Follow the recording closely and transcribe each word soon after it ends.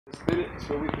Spin it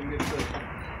so we can get the split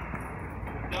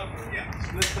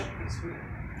up and spin it.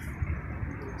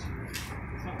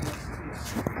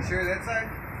 You sure that side?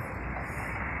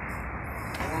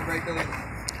 I won't break the leg.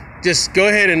 Just go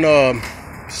ahead and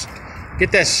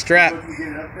get that strap. Once we get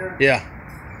it up there? Yeah.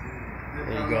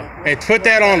 There you go. Hey, put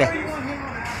that on her.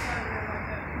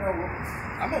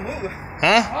 I'm gonna move it.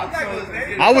 Huh?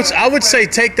 I would say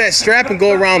take that strap and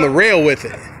go around the rail with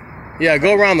it. Yeah,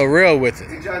 go around the rail with it.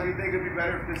 Hey, John, do you think it'd be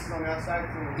better if this is on the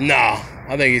outside? No,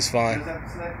 I think he's fine. Does that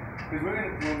say? Because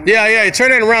we're gonna. Yeah,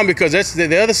 turn it around because that's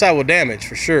the other side will damage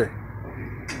for sure.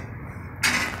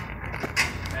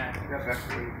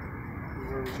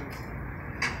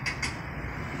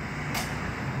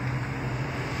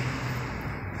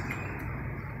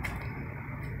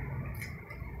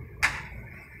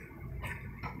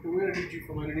 We're gonna need you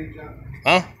from underneath, John.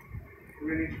 Huh?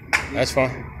 We're gonna need you. That's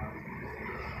fine.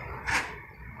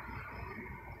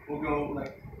 We'll go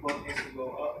like both hands will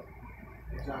go up.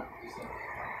 John, just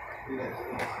do that.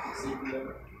 Safety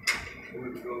lever. And we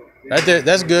can go.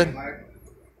 That's good.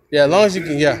 Yeah, as long as you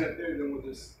can. Yeah. Then we'll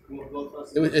just both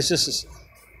us. It's just.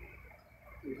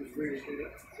 We'll just bring it straight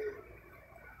up.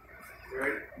 You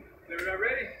ready? Everybody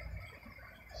ready?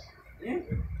 Yeah.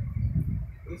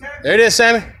 There it is,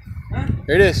 Sammy. Huh?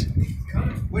 There it is.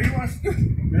 What do you want us to do?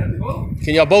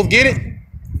 Can y'all both get it?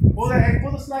 Pull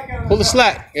the slack out of the Pull the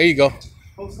slack. There you go.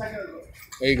 Pull the slack out of the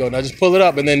There you go. Now just pull it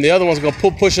up, and then the other one's gonna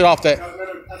push it off that. Is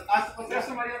there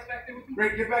somebody else back there with you?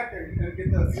 Rick, get back there.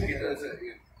 Get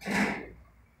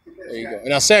There you go.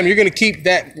 Now, Sam, you're gonna keep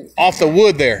that off the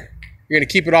wood there. You're gonna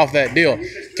keep it off that deal.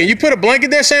 Can you put a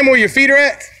blanket there, Sam, where your feet are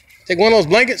at? Take one of those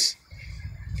blankets.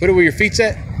 Put it where your feet's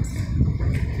at.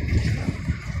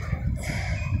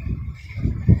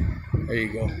 There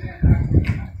you go.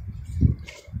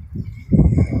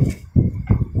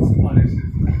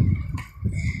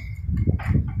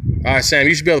 All right, Sam,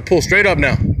 you should be able to pull straight up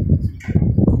now.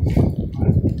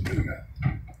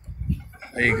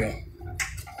 There you go.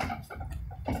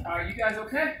 Are you guys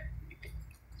okay?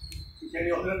 Can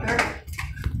you hold it up there?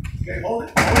 Okay, hold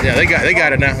it. Yeah, they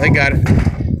got it now. They got it.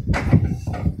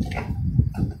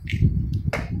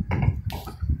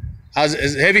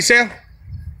 Is it heavy, Sam?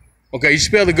 Okay, you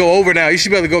should be able to go over now. You should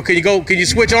be able to go. Can you go? Can you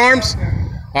switch arms?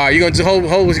 All right, you gonna just hold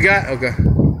what you got? Okay.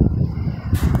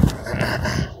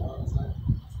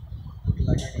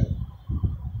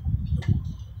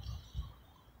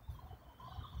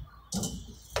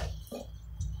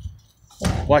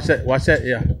 Watch that,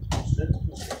 yeah.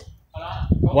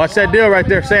 Watch that deal right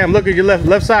there, Sam. Look at your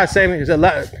left side, Sammy. Is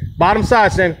that bottom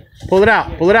side, Sammy? Pull it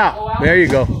out. Pull it out. There you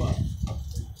go.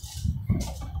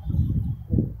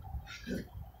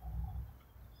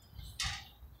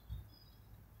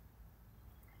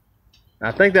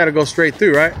 I think that'll go straight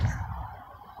through, right?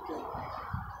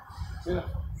 Yeah.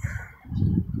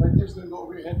 Right there's gonna go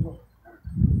over your head.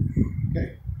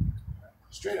 Okay.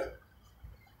 Straight up.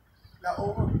 Now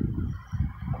over.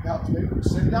 Now maybe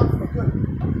sit down. Good.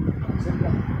 Sit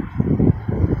down.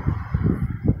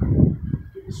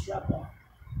 Get the strap off.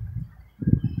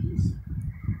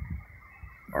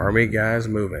 Army guys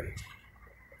moving.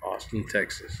 Austin,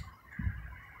 Texas.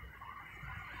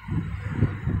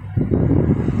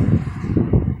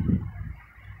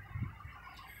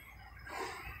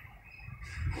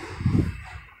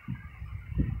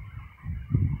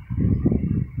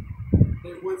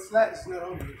 With flat, it's not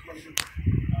on here.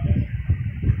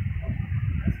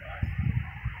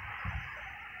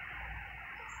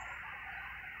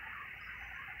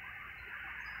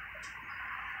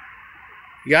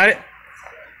 You got it?